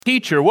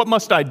"Teacher, what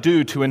must I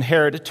do to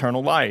inherit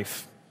eternal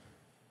life?"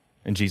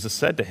 And Jesus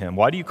said to him,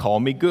 "Why do you call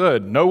me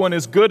good? No one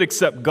is good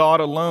except God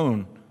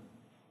alone.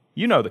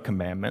 You know the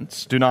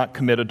commandments. Do not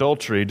commit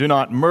adultery. Do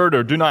not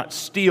murder. Do not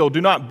steal.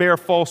 Do not bear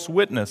false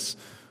witness.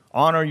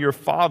 Honor your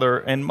father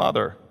and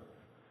mother."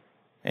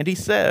 And he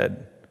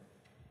said,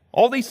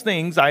 "All these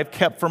things I have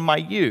kept from my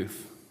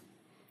youth."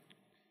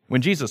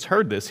 When Jesus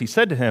heard this, he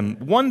said to him,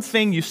 "One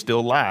thing you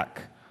still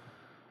lack.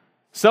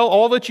 Sell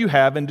all that you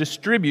have and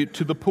distribute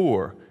to the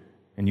poor,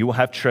 and you will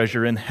have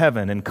treasure in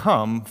heaven, and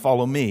come,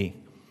 follow me."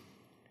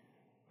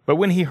 But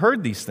when he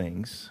heard these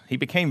things, he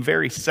became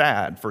very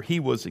sad, for he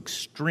was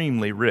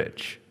extremely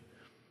rich.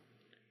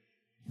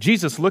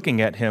 Jesus,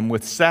 looking at him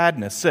with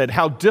sadness, said,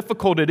 "How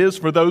difficult it is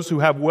for those who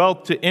have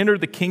wealth to enter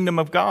the kingdom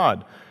of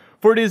God.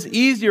 For it is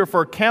easier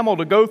for a camel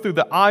to go through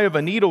the eye of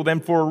a needle than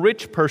for a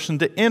rich person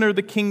to enter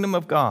the kingdom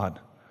of God."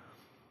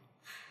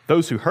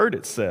 Those who heard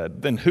it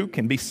said, "Then who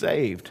can be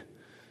saved?"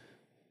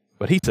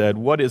 But he said,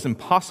 "What is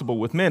impossible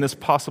with men is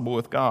possible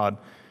with God."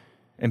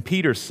 And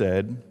Peter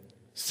said,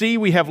 "See,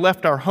 we have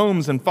left our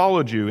homes and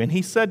followed you." And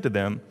he said to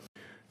them,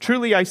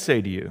 "Truly I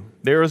say to you,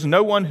 there is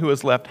no one who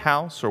has left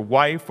house or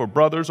wife or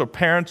brothers or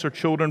parents or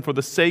children for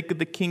the sake of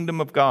the kingdom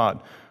of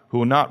God who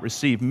will not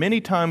receive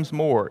many times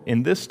more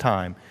in this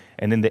time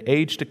and in the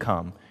age to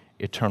come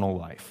eternal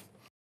life."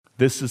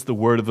 This is the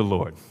word of the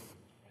Lord.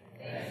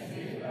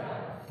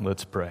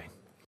 Let's pray.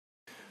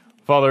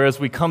 Father, as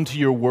we come to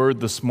your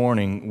word this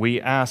morning,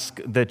 we ask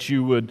that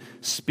you would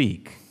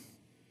speak.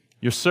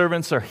 Your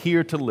servants are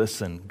here to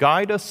listen.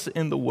 Guide us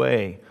in the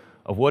way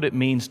of what it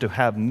means to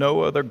have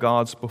no other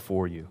gods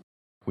before you.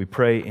 We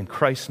pray in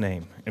Christ's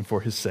name and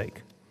for his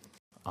sake.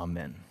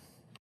 Amen.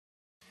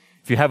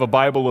 If you have a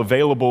Bible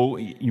available,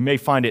 you may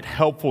find it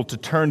helpful to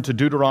turn to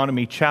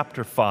Deuteronomy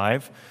chapter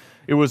 5.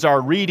 It was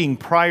our reading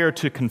prior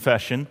to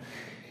confession.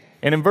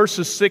 And in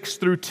verses 6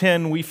 through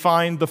 10, we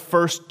find the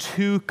first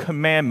two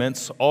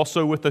commandments,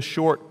 also with a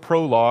short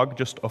prologue,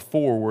 just a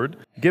foreword,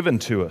 given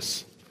to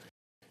us.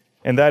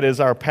 And that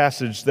is our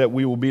passage that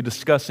we will be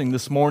discussing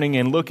this morning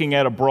and looking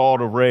at a broad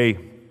array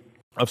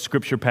of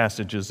scripture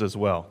passages as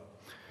well.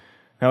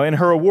 Now, in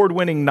her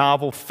award-winning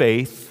novel,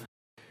 Faith,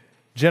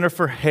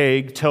 Jennifer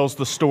Haig tells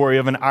the story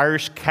of an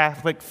Irish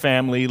Catholic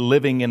family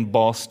living in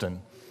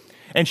Boston.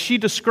 And she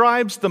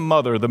describes the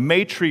mother, the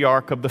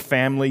matriarch of the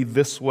family,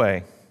 this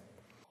way.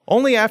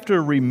 "Only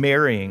after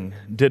remarrying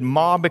did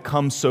Ma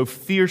become so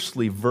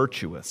fiercely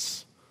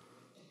virtuous.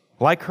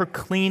 Like her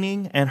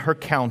cleaning and her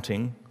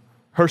counting,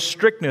 her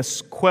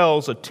strictness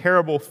quells a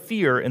terrible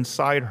fear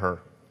inside her.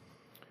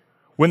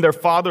 When their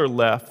father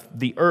left,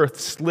 the earth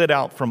slid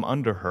out from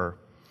under her.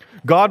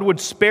 God would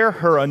spare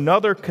her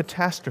another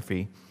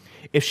catastrophe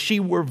if she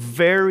were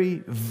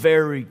very,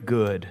 very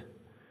good,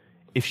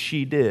 if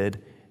she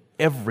did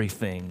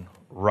everything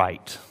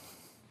right."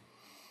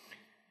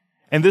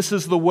 And this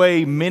is the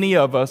way many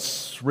of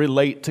us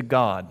relate to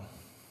God.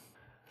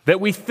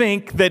 That we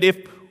think that if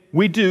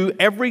we do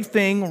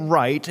everything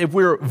right, if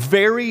we're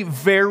very,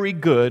 very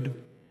good,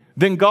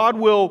 then God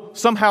will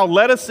somehow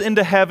let us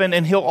into heaven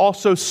and he'll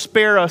also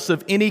spare us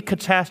of any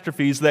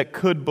catastrophes that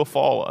could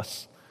befall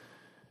us.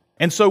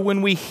 And so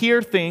when we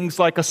hear things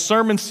like a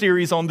sermon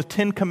series on the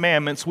Ten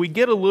Commandments, we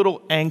get a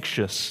little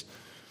anxious.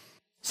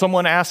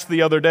 Someone asked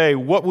the other day,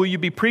 "What will you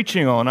be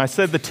preaching on?" I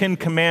said the Ten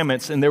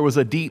Commandments, and there was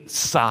a deep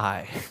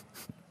sigh.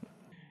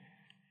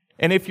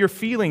 And if you're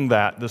feeling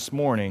that this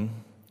morning,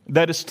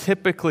 that is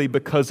typically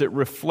because it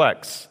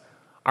reflects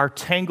our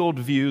tangled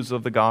views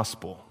of the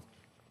gospel.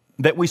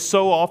 That we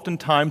so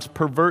oftentimes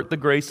pervert the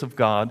grace of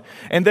God,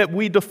 and that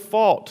we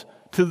default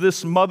to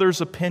this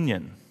mother's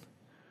opinion.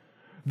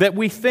 That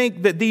we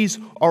think that these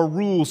are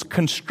rules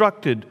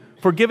constructed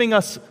for giving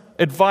us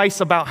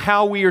advice about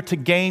how we are to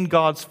gain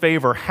God's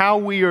favor, how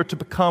we are to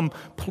become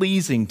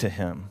pleasing to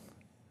him.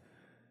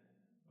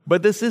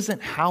 But this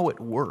isn't how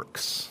it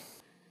works.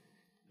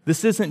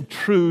 This isn't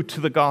true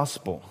to the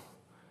gospel.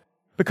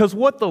 Because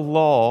what the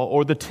law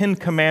or the Ten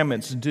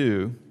Commandments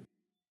do,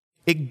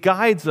 it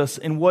guides us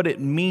in what it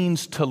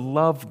means to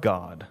love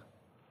God.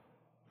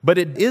 But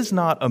it is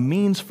not a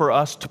means for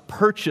us to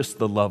purchase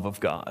the love of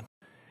God.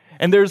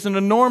 And there's an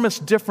enormous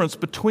difference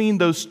between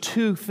those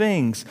two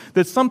things,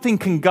 that something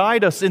can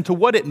guide us into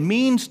what it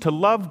means to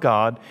love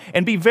God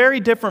and be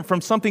very different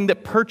from something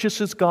that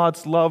purchases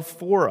God's love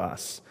for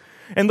us.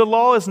 And the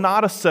law is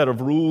not a set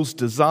of rules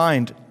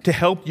designed to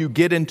help you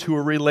get into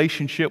a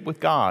relationship with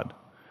God.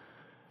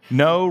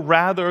 No,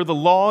 rather, the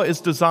law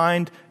is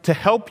designed to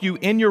help you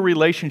in your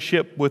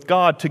relationship with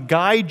God, to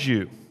guide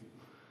you.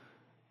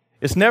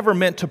 It's never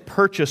meant to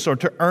purchase or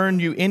to earn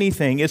you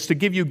anything. It's to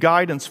give you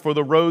guidance for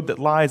the road that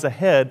lies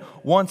ahead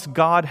once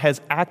God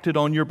has acted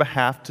on your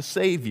behalf to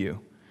save you.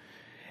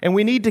 And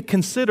we need to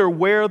consider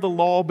where the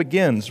law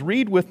begins.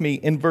 Read with me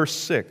in verse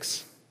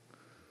 6.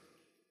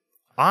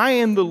 "I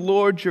am the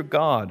Lord your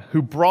God,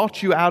 who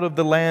brought you out of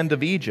the land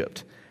of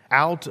Egypt,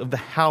 out of the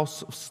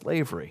house of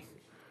slavery."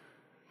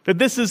 That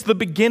this is the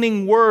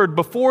beginning word.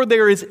 Before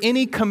there is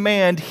any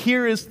command,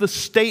 here is the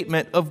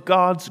statement of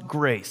God's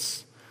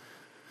grace.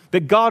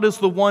 That God is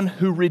the one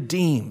who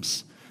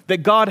redeems.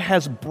 that God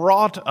has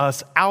brought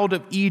us out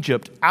of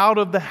Egypt, out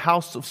of the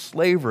house of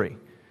slavery.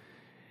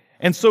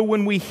 And so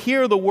when we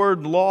hear the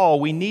word law,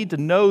 we need to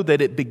know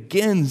that it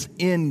begins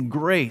in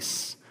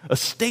grace, a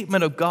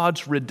statement of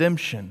God's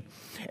redemption.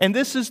 And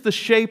this is the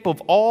shape of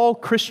all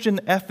Christian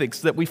ethics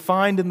that we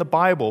find in the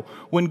Bible.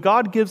 When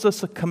God gives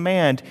us a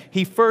command,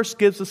 He first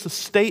gives us a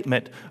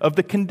statement of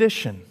the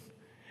condition,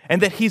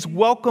 and that He's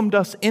welcomed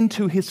us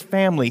into His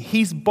family.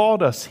 He's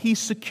bought us. He's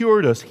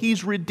secured us.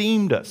 He's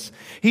redeemed us.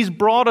 He's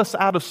brought us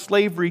out of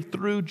slavery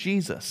through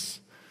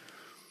Jesus.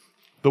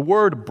 The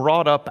word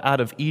brought up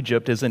out of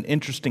Egypt is an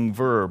interesting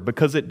verb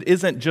because it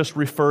isn't just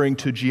referring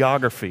to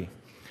geography.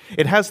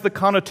 It has the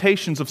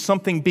connotations of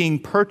something being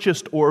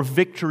purchased or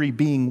victory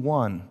being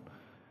won.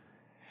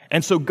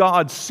 And so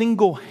God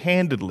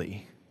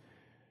single-handedly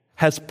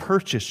has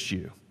purchased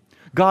you.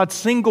 God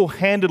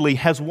single-handedly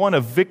has won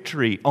a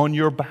victory on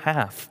your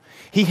behalf.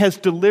 He has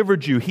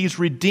delivered you. He's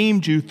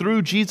redeemed you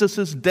through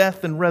Jesus'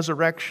 death and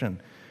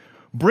resurrection,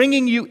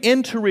 bringing you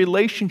into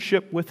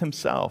relationship with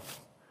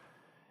Himself.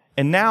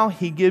 And now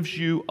He gives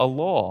you a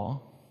law,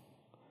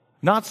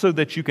 not so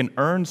that you can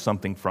earn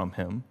something from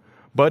Him,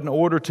 but in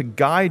order to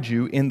guide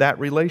you in that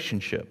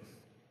relationship.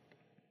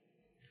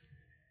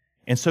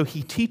 And so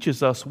He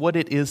teaches us what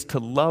it is to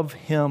love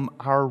Him,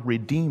 our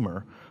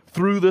Redeemer,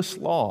 through this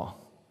law.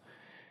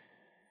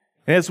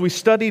 And as we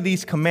study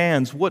these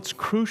commands, what's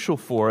crucial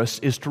for us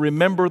is to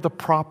remember the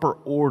proper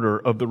order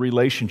of the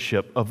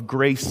relationship of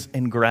grace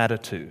and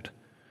gratitude.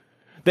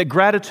 That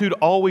gratitude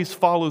always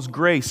follows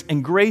grace,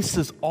 and grace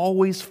is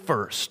always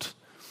first.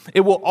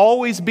 It will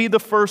always be the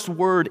first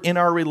word in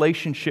our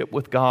relationship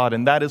with God,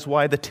 and that is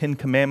why the Ten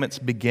Commandments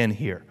begin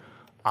here.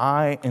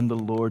 I am the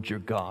Lord your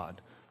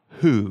God,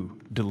 who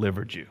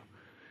delivered you.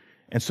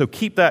 And so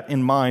keep that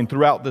in mind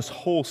throughout this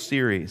whole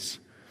series.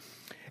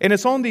 And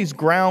it's on these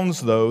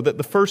grounds, though, that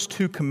the first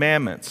two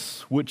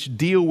commandments, which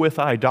deal with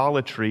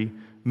idolatry,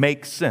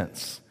 make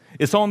sense.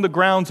 It's on the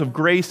grounds of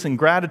grace and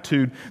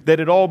gratitude that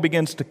it all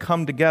begins to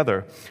come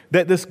together.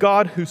 That this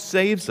God who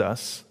saves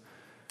us,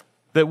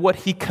 that what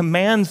He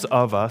commands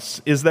of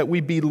us is that we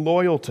be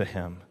loyal to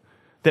Him,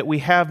 that we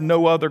have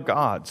no other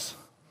gods.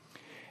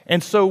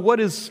 And so what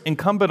is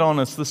incumbent on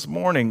us this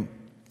morning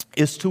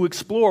is to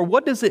explore,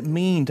 what does it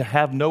mean to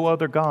have no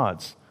other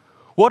gods?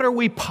 What are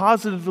we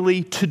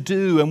positively to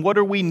do and what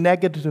are we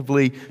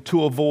negatively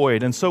to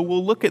avoid? And so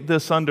we'll look at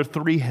this under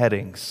three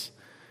headings.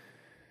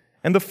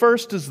 And the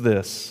first is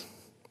this,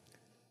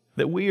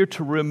 that we are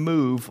to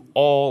remove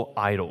all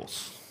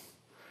idols.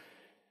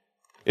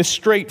 It's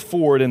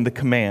straightforward in the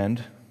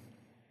command,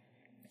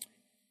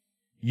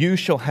 you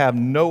shall have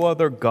no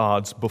other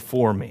gods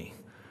before me.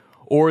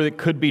 Or it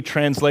could be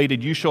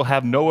translated, you shall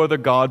have no other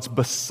gods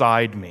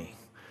beside me.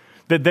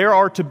 That there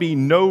are to be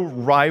no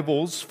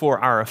rivals for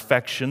our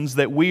affections,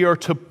 that we are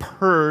to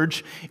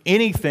purge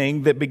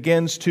anything that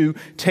begins to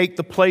take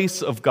the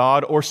place of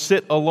God or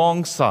sit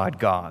alongside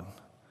God.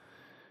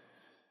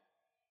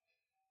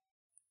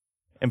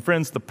 And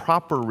friends, the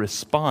proper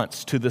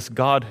response to this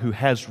God who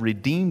has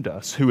redeemed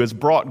us, who has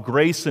brought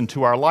grace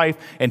into our life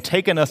and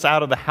taken us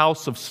out of the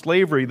house of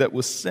slavery that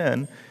was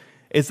sin,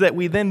 is that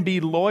we then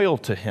be loyal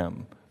to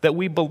Him, that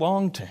we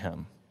belong to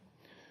Him.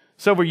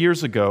 Several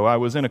years ago, I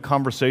was in a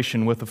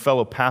conversation with a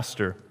fellow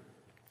pastor,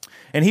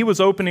 and he was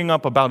opening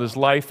up about his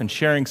life and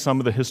sharing some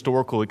of the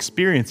historical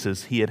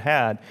experiences he had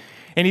had.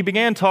 And he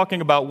began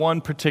talking about one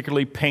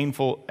particularly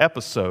painful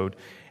episode,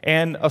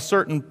 and a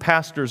certain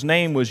pastor's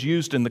name was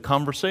used in the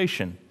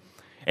conversation.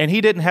 And he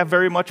didn't have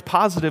very much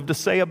positive to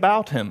say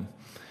about him.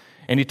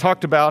 And he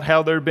talked about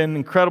how there had been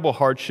incredible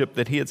hardship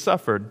that he had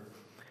suffered.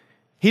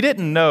 He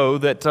didn't know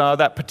that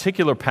that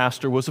particular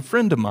pastor was a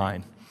friend of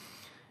mine,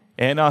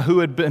 and who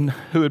had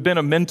been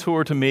a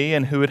mentor to me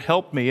and who had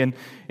helped me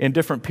in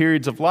different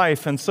periods of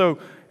life. And so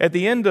at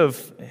the end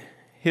of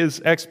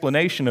his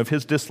explanation of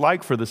his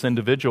dislike for this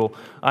individual,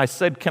 I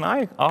said, can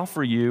I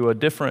offer you a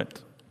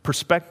different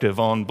perspective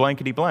on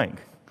blankety blank?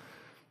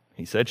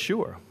 He said,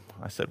 sure.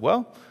 I said,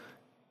 well,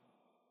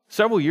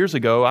 several years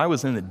ago, I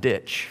was in a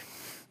ditch.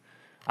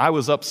 I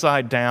was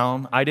upside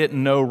down. I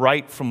didn't know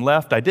right from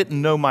left. I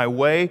didn't know my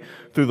way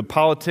through the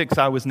politics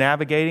I was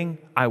navigating.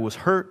 I was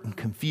hurt and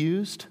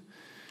confused.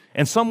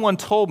 And someone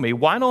told me,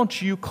 why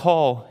don't you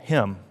call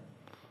him?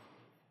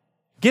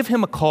 Give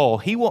him a call.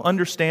 He will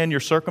understand your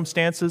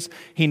circumstances.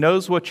 He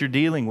knows what you're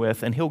dealing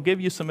with, and he'll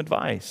give you some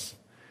advice.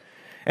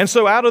 And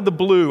so out of the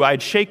blue,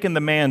 I'd shaken the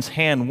man's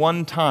hand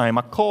one time.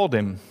 I called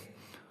him,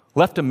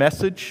 left a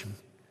message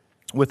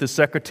with his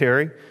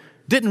secretary.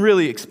 Didn't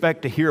really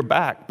expect to hear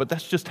back, but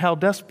that's just how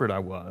desperate I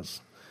was.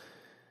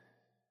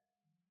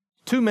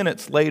 2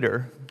 minutes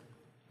later,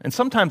 and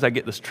sometimes I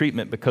get this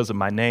treatment because of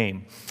my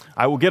name,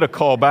 I will get a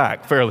call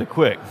back fairly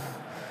quick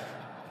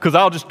because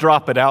I'll just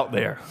drop it out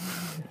there.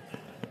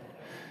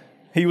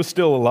 He was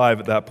still alive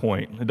at that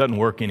point. It doesn't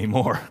work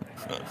anymore.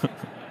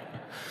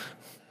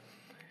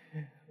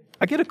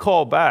 I get a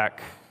call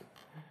back,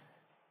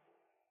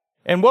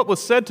 and what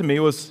was said to me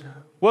was,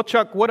 well,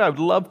 Chuck, what I would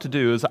love to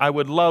do is I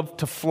would love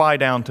to fly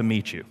down to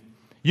meet you.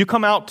 You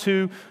come out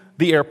to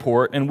the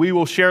airport, and we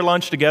will share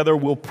lunch together,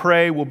 we'll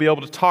pray, we'll be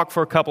able to talk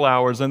for a couple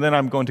hours, and then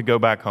I'm going to go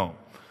back home.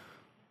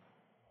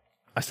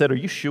 I said, are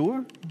you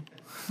sure?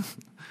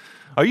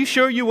 Are you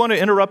sure you want to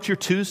interrupt your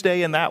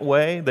Tuesday in that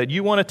way? That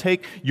you want to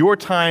take your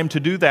time to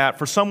do that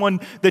for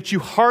someone that you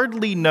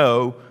hardly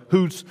know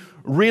who's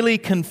really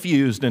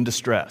confused and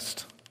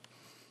distressed?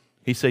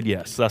 He said,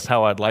 yes, that's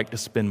how I'd like to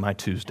spend my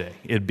Tuesday.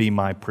 It'd be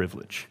my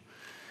privilege.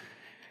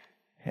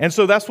 And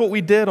so that's what we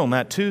did on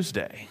that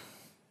Tuesday.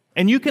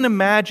 And you can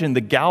imagine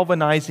the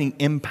galvanizing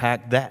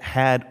impact that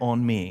had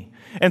on me.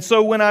 And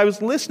so when I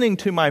was listening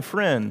to my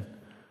friend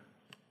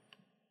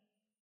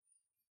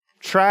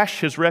trash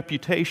his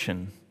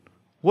reputation,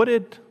 what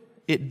did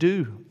it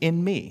do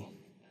in me?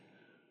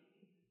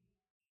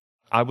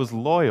 I was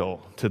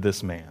loyal to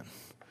this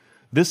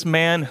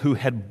man who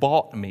had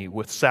bought me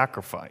with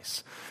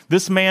sacrifice,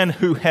 this man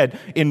who had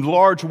in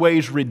large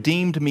ways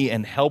redeemed me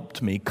and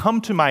helped me,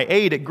 come to my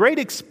aid at great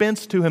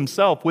expense to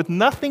himself with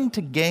nothing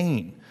to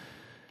gain.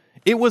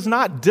 It was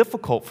not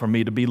difficult for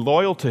me to be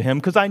loyal to him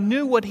because I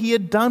knew what he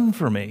had done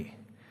for me.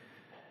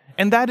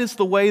 And that is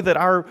the way that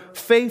our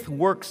faith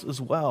works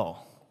as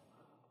well.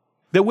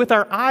 That with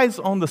our eyes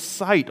on the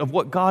sight of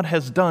what God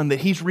has done, that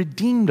He's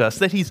redeemed us,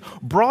 that He's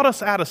brought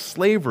us out of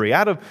slavery,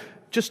 out of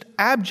just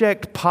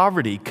abject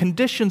poverty,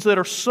 conditions that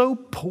are so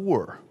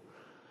poor,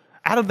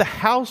 out of the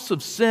house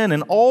of sin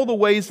and all the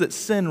ways that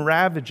sin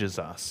ravages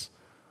us.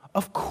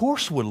 Of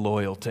course we're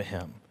loyal to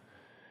Him.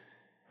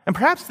 And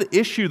perhaps the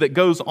issue that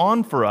goes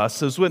on for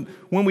us is when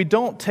we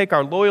don't take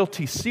our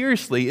loyalty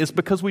seriously is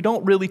because we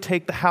don't really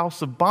take the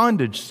house of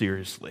bondage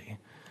seriously.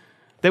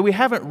 That we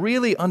haven't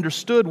really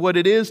understood what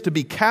it is to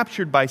be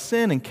captured by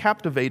sin and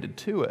captivated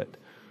to it.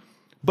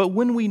 But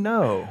when we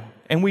know,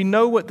 and we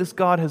know what this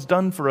God has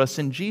done for us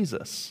in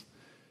Jesus,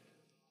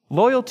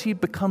 loyalty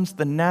becomes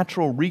the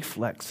natural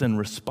reflex and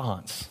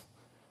response.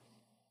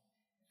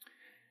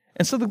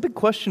 And so the big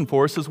question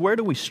for us is, where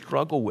do we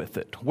struggle with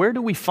it? Where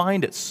do we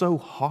find it so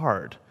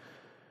hard?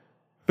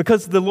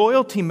 Because the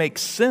loyalty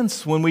makes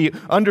sense when we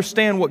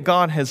understand what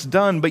God has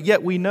done, but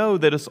yet we know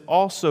that it's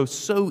also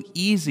so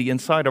easy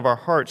inside of our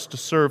hearts to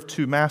serve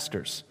two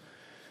masters.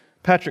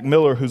 Patrick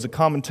Miller, who's a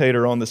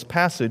commentator on this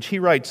passage, he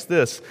writes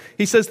this.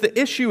 He says, the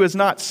issue is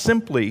not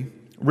simply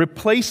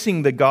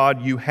replacing the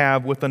God you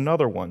have with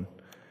another one,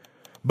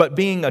 but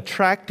being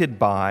attracted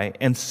by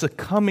and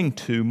succumbing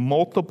to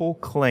multiple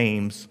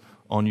claims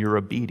on your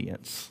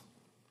obedience.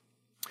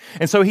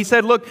 And so he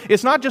said, look,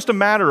 it's not just a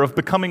matter of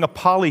becoming a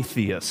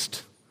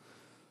polytheist.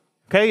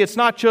 Okay, it's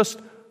not just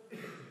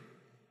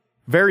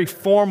very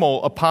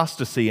formal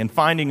apostasy and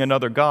finding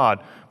another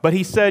God. But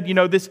he said,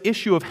 this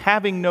issue of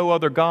having no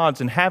other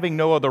gods and having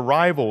no other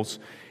rivals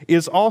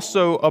is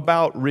also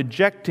about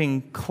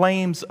rejecting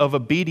claims of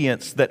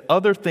obedience that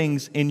other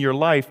things in your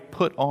life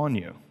put on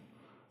you.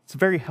 It's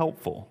very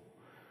helpful.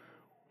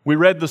 We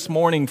read this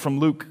morning from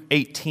Luke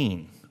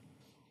 18,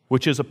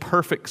 which is a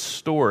perfect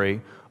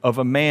story of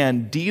a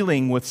man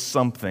dealing with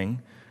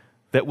something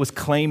that was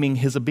claiming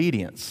his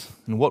obedience.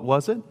 And what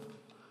was it?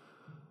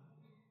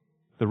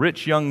 The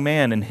rich young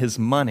man and his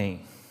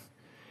money.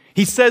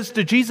 He says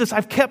to Jesus,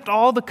 I've kept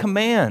all the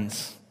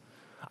commands.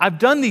 I've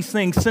done these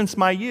things since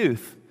my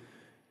youth.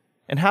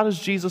 And how does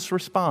Jesus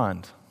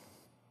respond?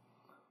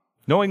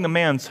 Knowing the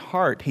man's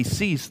heart, he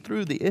sees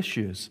through the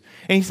issues.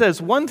 And he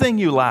says, one thing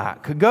you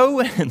lack, go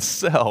and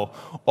sell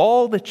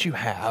all that you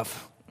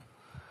have.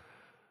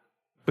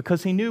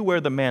 Because he knew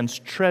where the man's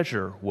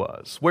treasure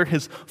was, where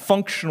his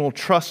functional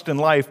trust in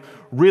life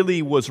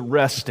really was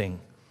resting.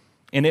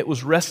 And it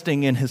was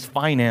resting in his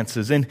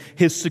finances, in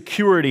his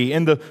security,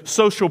 in the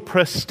social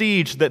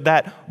prestige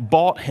that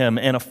bought him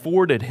and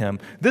afforded him.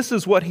 This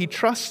is what he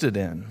trusted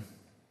in.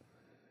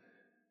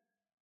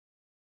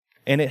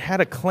 And it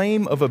had a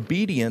claim of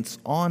obedience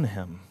on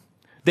him,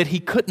 that he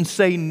couldn't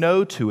say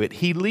no to it.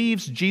 He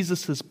leaves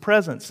Jesus'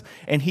 presence,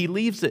 and he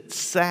leaves it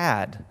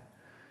sad.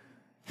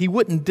 He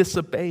wouldn't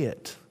disobey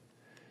it.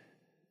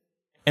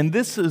 And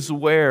this is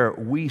where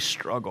we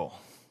struggle.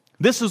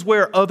 This is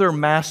where other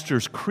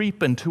masters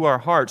creep into our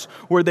hearts,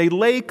 where they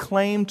lay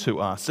claim to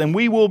us, and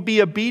we will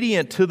be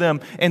obedient to them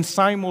and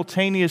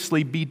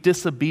simultaneously be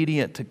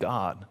disobedient to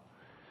God.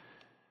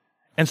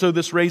 And so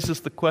this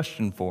raises the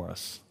question for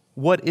us.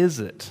 What is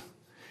it?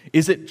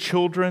 Is it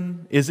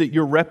children? Is it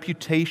your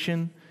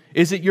reputation?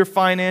 Is it your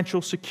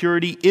financial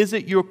security? Is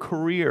it your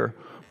career?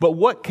 But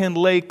what can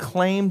lay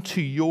claim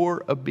to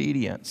your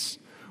obedience,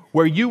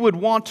 where you would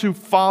want to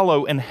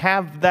follow and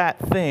have that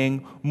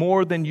thing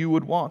more than you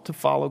would want to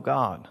follow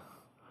God?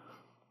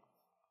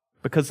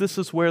 Because this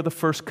is where the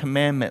first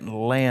commandment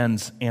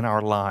lands in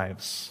our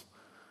lives.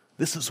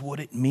 This is what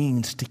it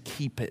means to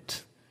keep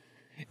it.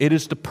 It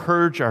is to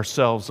purge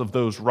ourselves of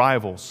those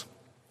rivals.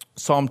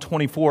 Psalm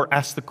 24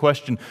 asks the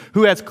question,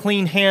 who has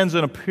clean hands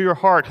and a pure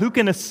heart? Who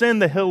can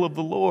ascend the hill of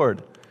the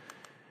Lord?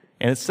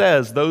 And it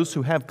says, those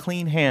who have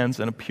clean hands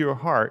and a pure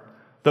heart,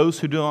 those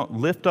who do not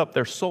lift up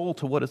their soul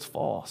to what is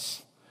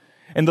false.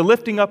 And the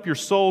lifting up your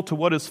soul to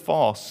what is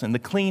false and the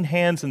clean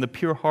hands and the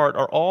pure heart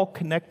are all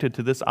connected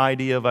to this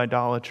idea of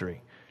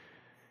idolatry.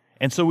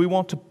 And so we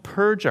want to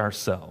purge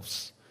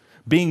ourselves,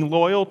 being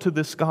loyal to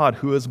this God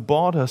who has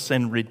bought us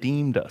and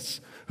redeemed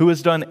us, who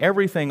has done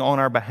everything on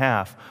our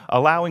behalf,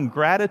 allowing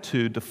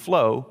gratitude to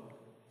flow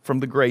from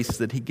the grace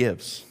that he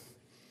gives.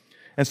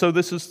 And so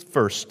this is the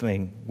first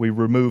thing. We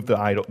remove the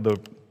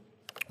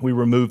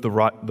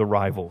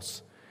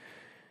rivals.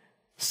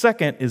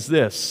 Second is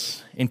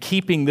this, in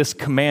keeping this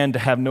command to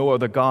have no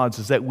other gods,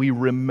 is that we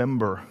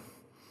remember.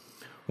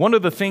 One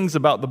of the things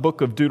about the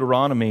book of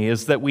Deuteronomy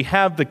is that we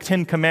have the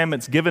 10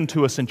 Commandments given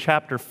to us in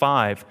chapter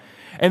 5,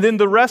 and then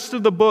the rest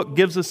of the book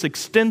gives us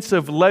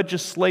extensive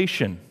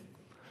legislation.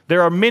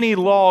 There are many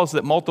laws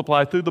that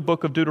multiply through the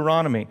book of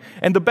Deuteronomy,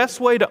 and the best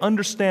way to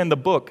understand the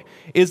book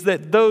is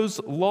that those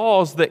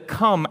laws that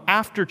come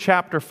after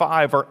chapter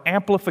 5 are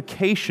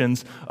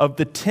amplifications of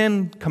the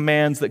 10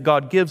 commands that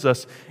God gives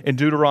us in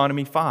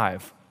Deuteronomy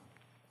 5.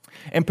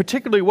 And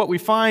particularly what we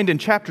find in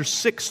chapters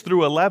 6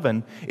 through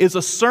 11 is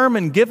a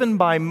sermon given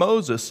by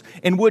Moses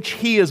in which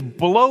he is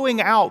blowing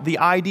out the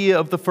idea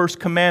of the first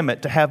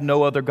commandment to have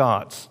no other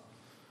gods.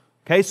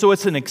 Okay, so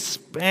it's an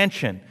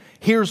expansion.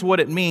 Here's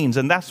what it means,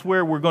 and that's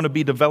where we're going to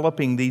be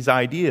developing these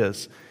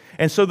ideas.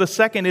 And so the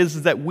second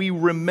is that we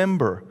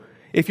remember.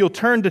 If you'll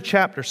turn to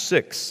chapter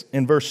 6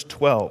 in verse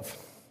 12.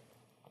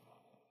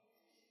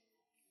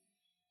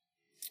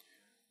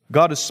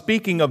 God is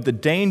speaking of the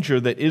danger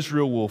that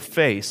Israel will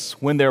face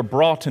when they're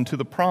brought into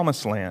the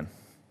promised land.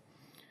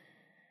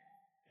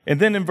 And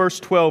then in verse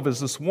 12 is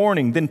this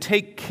warning, then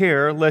take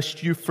care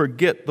lest you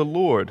forget the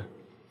Lord,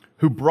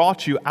 who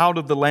brought you out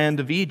of the land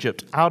of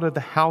Egypt, out of the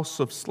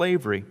house of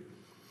slavery.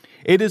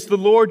 It is the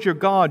Lord your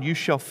God you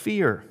shall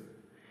fear.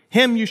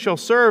 Him you shall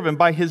serve, and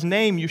by his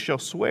name you shall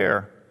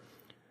swear.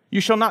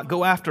 You shall not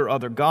go after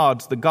other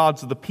gods, the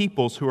gods of the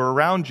peoples who are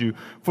around you,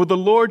 for the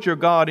Lord your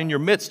God in your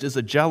midst is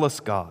a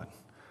jealous God.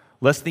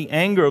 Lest the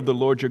anger of the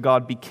Lord your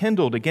God be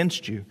kindled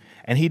against you,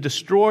 and he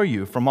destroy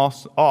you from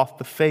off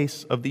the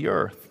face of the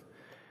earth.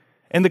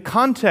 And the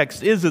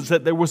context is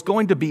that there was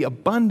going to be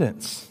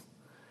abundance,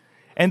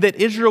 and that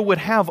Israel would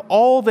have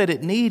all that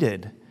it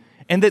needed,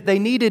 and that they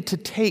needed to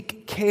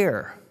take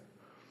care.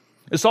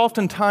 It's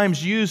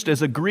oftentimes used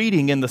as a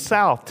greeting in the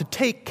South, to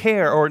take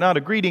care, or not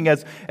a greeting,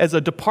 as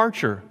a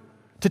departure,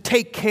 to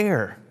take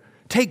care.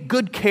 Take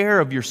good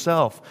care of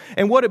yourself.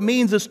 And what it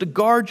means is to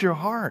guard your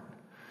heart.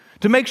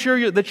 To make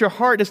sure that your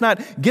heart is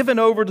not given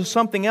over to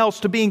something else,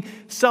 to being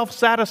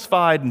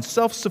self-satisfied and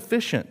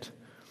self-sufficient.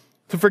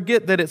 To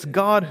forget that it's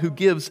God who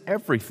gives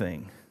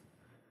everything.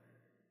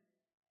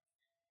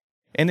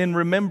 And in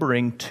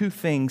remembering, two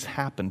things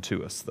happen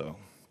to us, though.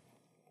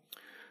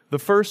 The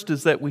first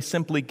is that we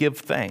simply give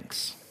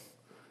thanks.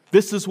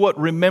 This is what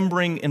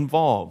remembering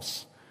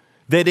involves.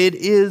 That it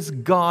is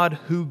God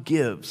who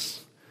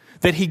gives.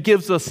 That he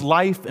gives us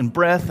life and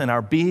breath in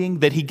our being.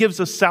 That he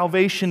gives us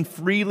salvation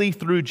freely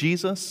through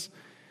Jesus.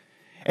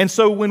 And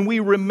so when we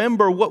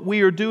remember, what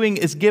we are doing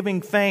is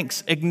giving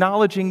thanks,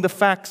 acknowledging the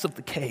facts of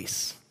the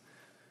case.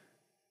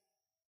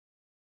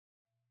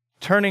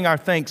 Turning our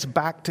thanks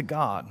back to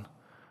God.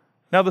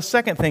 Now, the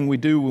second thing we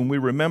do when we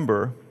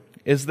remember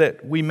is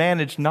that we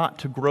manage not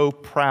to grow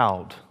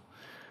proud.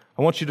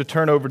 I want you to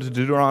turn over to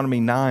Deuteronomy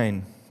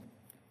 9.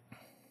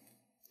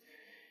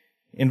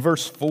 In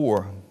verse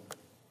 4.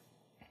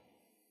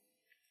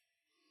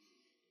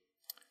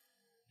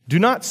 Do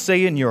not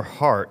say in your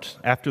heart,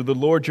 after the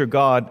Lord your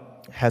God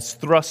has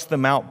thrust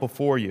them out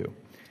before you,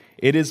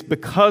 it is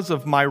because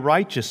of my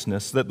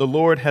righteousness that the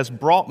Lord has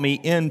brought me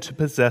in to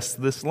possess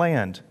this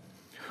land.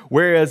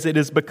 Whereas it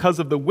is because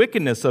of the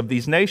wickedness of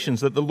these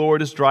nations that the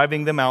Lord is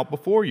driving them out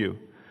before you.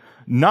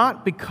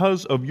 Not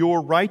because of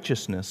your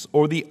righteousness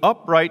or the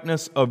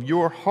uprightness of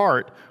your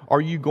heart are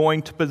you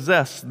going to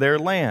possess their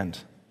land.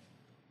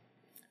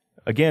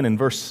 Again in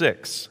verse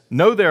 6,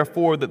 know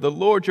therefore that the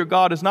Lord your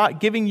God is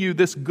not giving you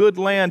this good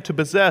land to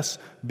possess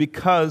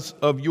because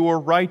of your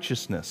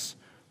righteousness,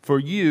 for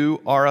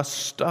you are a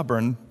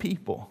stubborn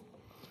people.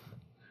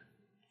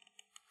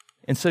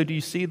 And so do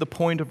you see the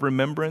point of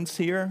remembrance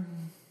here?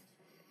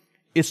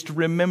 It's to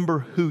remember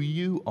who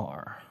you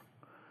are,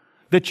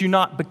 that you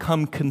not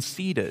become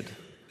conceited.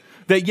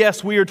 That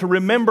yes, we are to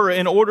remember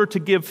in order to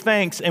give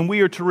thanks, and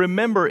we are to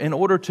remember in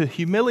order to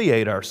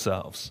humiliate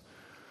ourselves.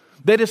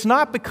 That it's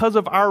not because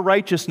of our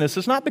righteousness,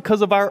 it's not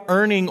because of our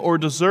earning or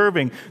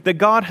deserving that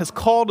God has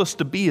called us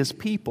to be his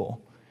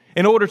people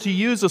in order to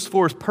use us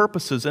for his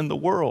purposes in the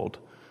world.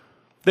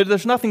 That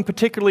there's nothing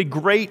particularly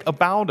great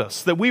about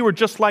us, that we were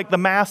just like the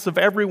mass of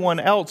everyone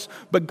else,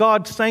 but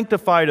God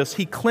sanctified us,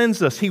 he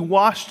cleansed us, he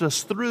washed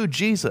us through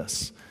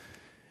Jesus.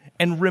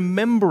 And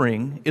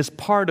remembering is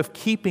part of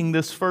keeping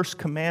this first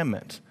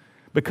commandment,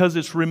 because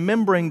it's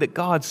remembering that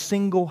God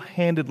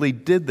single-handedly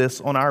did this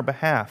on our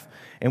behalf,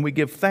 and we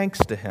give thanks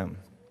to him.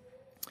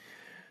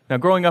 Now,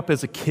 growing up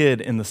as a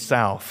kid in the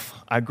South,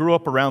 I grew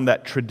up around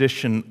that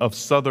tradition of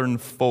Southern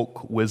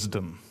folk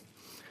wisdom,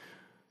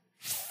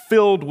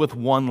 filled with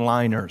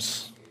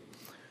one-liners.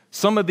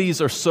 Some of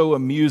these are so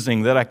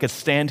amusing that I could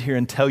stand here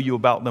and tell you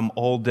about them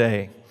all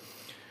day.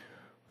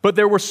 But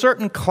there were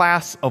certain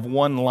class of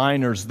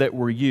one-liners that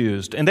were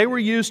used, and they were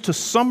used to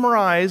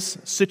summarize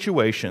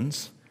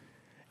situations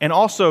and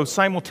also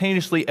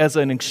simultaneously as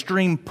an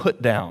extreme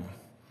put-down.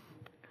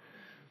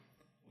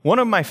 One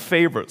of my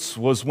favorites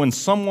was when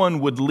someone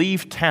would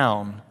leave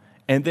town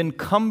and then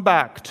come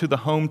back to the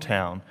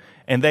hometown,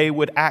 and they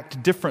would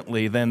act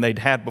differently than they'd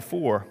had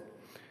before.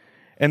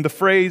 And the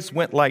phrase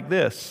went like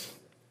this: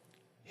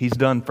 he's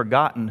done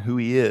forgotten who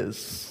he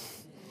is.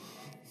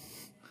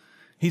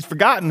 He's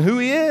forgotten who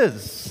he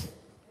is.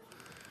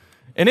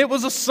 And it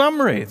was a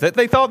summary that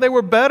they thought they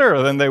were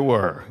better than they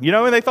were,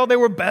 and they thought they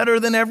were better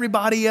than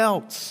everybody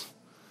else.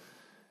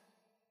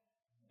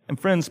 And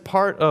friends,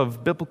 part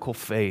of biblical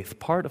faith,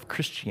 part of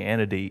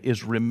Christianity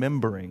is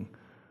remembering,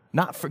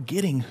 not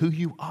forgetting who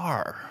you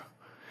are.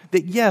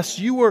 That yes,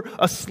 you were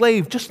a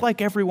slave just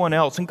like everyone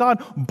else, and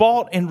God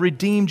bought and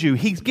redeemed you.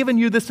 He's given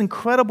you this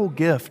incredible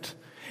gift,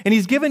 and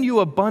He's given you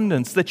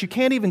abundance that you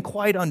can't even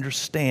quite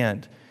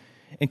understand.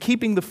 And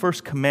keeping the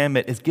first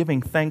commandment is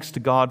giving thanks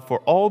to God for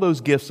all those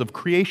gifts of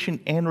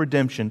creation and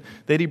redemption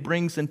that He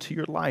brings into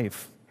your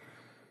life.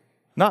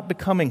 Not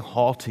becoming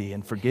haughty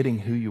and forgetting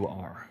who you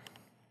are.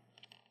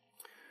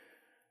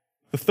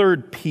 The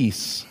third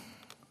piece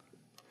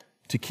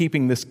to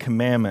keeping this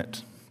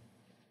commandment,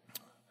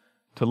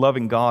 to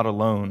loving God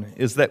alone,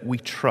 is that we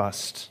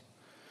trust.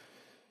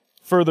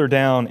 Further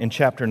down in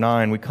chapter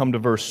 9, we come to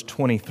verse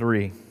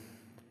 23.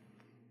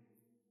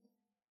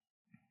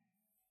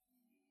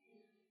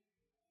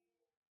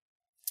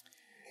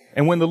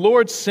 And when the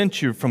Lord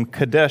sent you from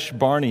Kadesh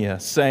Barnea,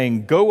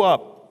 saying, "Go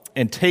up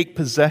and take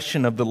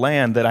possession of the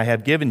land that I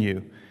have given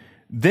you,"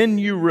 then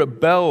you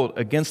rebelled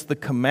against the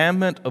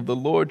commandment of the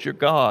Lord your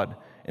God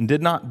and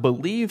did not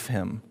believe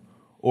Him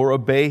or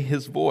obey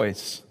His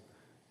voice.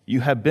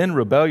 You have been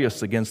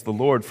rebellious against the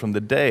Lord from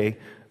the day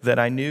that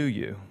I knew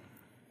you.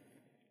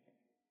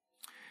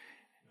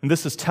 And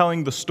this is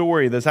telling the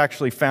story that's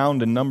actually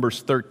found in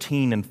Numbers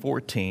 13 and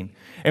 14,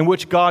 in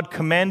which God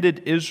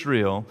commanded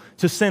Israel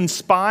to send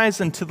spies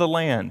into the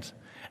land.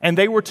 And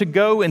they were to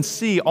go and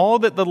see all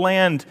that the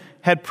land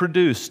had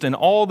produced and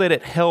all that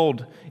it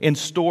held in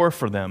store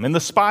for them. And the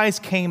spies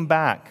came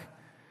back,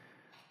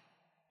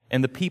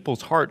 and the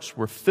people's hearts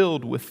were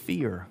filled with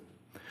fear.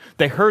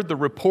 They heard the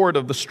report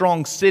of the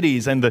strong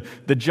cities and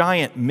the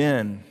giant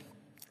men,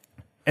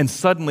 and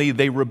suddenly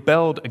they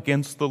rebelled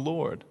against the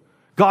Lord.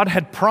 God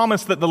had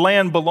promised that the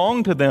land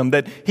belonged to them,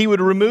 that He would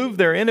remove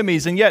their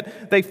enemies, and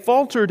yet they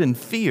faltered in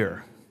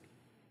fear.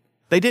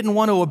 They didn't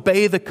want to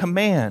obey the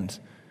command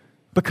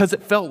because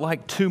it felt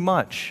like too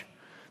much.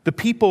 The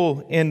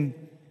people in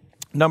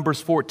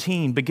Numbers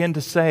 14 begin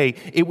to say,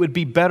 it would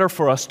be better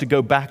for us to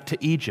go back to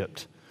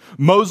Egypt.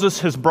 Moses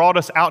has brought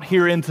us out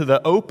here into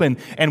the open,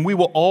 and we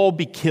will all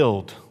be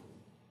killed.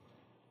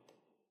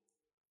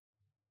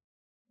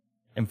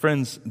 And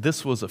friends,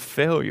 this was a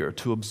failure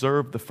to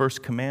observe the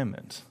first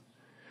commandment.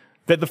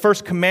 That the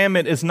first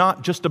commandment is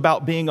not just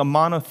about being a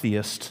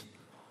monotheist,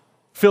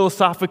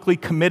 philosophically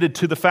committed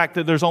to the fact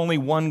that there's only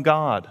one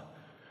God,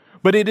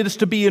 but it is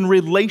to be in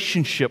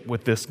relationship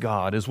with this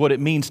God is what it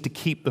means to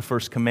keep the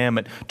first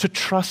commandment, to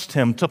trust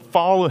Him, to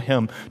follow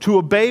Him, to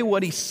obey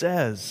what He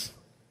says.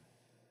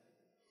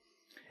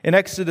 In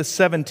Exodus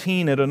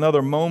 17, at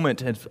another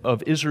moment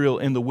of Israel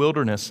in the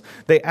wilderness,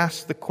 they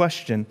asked the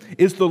question,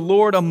 is the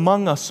Lord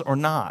among us or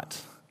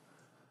not?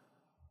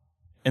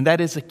 And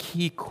that is a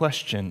key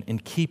question in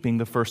keeping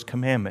the first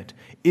commandment.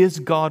 Is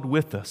God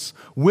with us?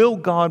 Will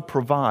God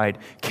provide?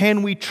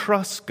 Can we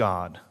trust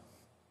God?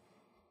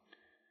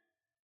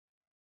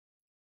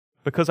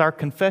 Because our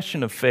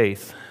confession of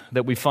faith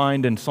that we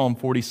find in Psalm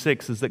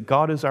 46 is that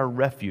God is our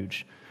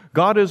refuge.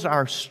 God is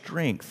our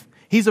strength.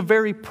 He's a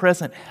very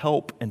present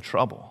help in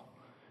trouble.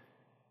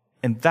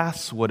 And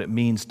that's what it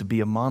means to be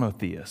a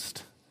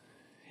monotheist.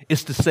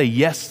 Is to say,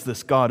 yes,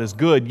 this God is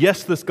good.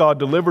 Yes, this God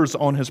delivers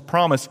on His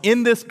promise.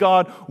 In this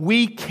God,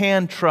 we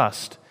can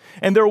trust.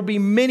 And there will be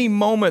many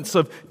moments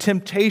of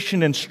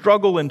temptation and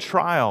struggle and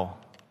trial.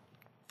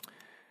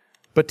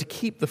 But to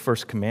keep the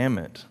first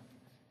commandment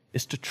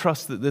is to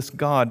trust that this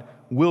God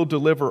will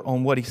deliver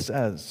on what He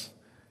says.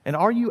 And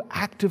are you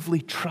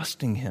actively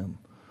trusting Him?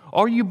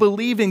 Are you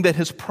believing that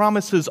His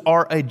promises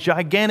are a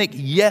gigantic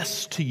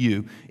yes to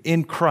you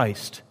in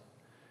Christ?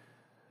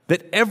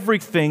 That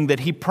everything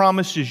that He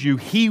promises you,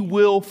 He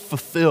will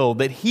fulfill,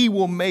 that He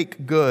will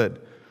make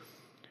good.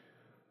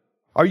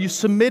 Are you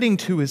submitting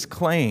to His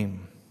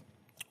claim?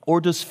 Or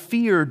does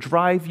fear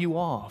drive you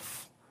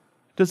off?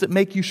 Does it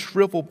make you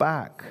shrivel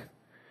back?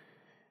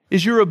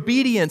 Is your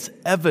obedience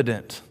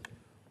evident?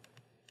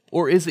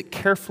 Or is it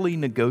carefully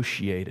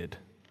negotiated?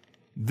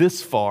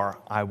 This far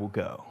I will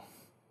go,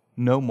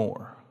 no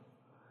more.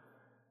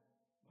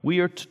 We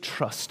are to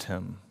trust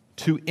Him,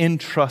 to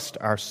entrust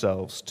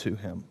ourselves to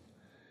Him.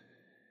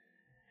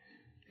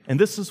 And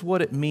this is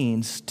what it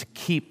means to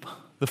keep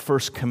the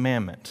first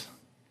commandment.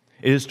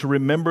 It is to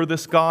remember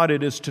this God.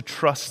 It is to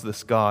trust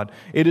this God.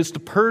 It is to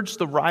purge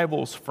the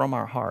rivals from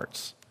our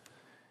hearts.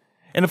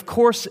 And of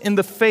course, in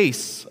the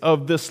face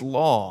of this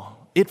law,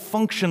 it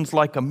functions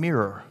like a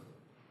mirror.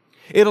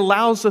 It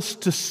allows us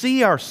to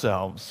see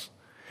ourselves,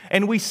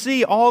 and we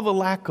see all the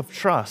lack of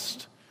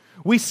trust.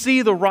 We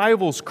see the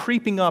rivals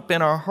creeping up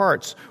in our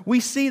hearts. We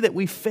see that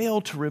we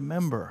fail to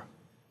remember.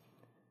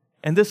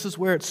 And this is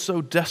where it's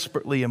so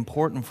desperately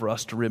important for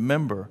us to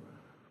remember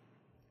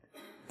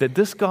that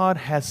this God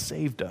has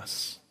saved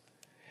us.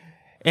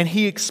 And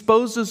He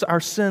exposes our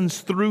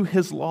sins through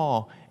His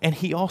law, and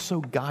He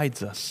also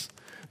guides us,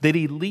 that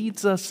He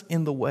leads us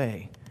in the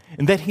way,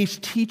 and that He's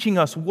teaching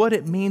us what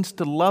it means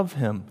to love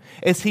Him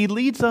as He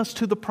leads us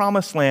to the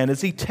promised land,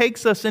 as He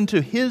takes us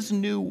into His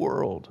new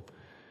world.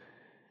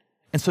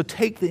 And so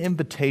take the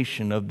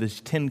invitation of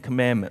these 10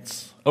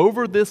 commandments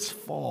over this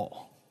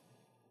fall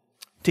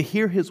to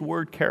hear His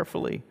word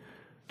carefully,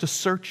 to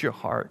search your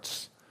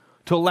hearts,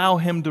 to allow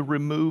Him to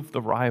remove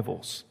the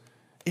rivals.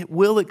 It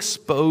will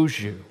expose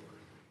you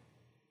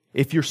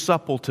if you're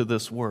supple to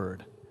this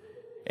word.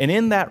 And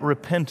in that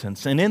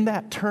repentance and in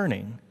that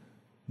turning,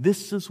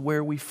 this is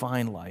where we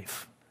find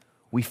life.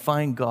 We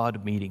find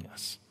God meeting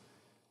us.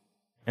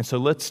 And so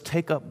let's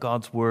take up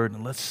God's word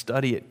and let's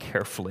study it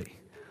carefully.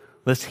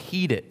 Let's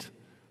heed it,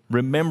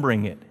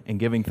 remembering it and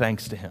giving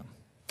thanks to Him.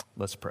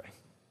 Let's pray.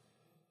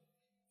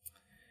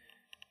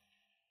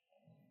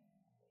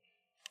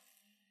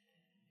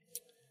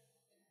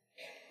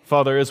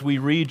 Father, as we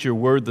read your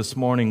word this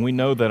morning, we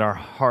know that our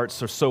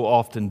hearts are so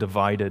often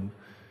divided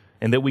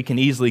and that we can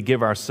easily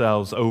give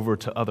ourselves over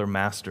to other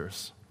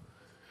masters.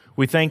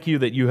 We thank you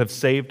that you have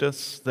saved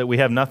us, that we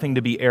have nothing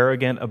to be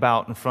arrogant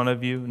about in front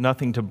of you,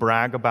 nothing to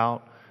brag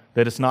about,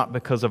 that it's not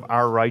because of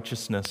our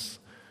righteousness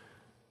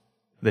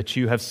that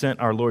you have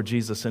sent our Lord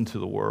Jesus into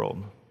the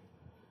world.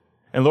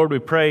 And Lord, we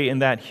pray in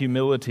that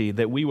humility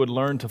that we would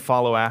learn to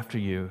follow after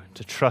you,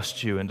 to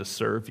trust you, and to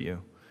serve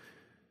you.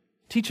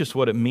 Teach us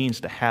what it means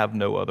to have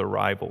no other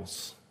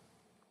rivals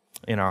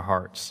in our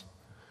hearts.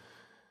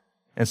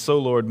 And so,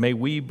 Lord, may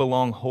we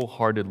belong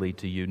wholeheartedly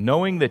to you,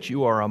 knowing that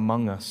you are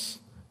among us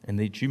and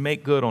that you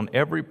make good on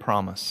every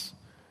promise.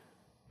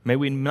 May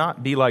we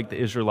not be like the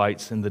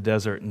Israelites in the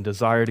desert and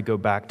desire to go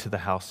back to the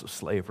house of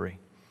slavery.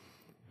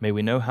 May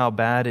we know how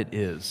bad it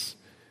is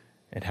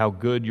and how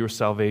good your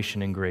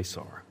salvation and grace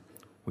are.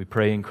 We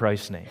pray in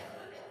Christ's name.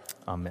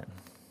 Amen.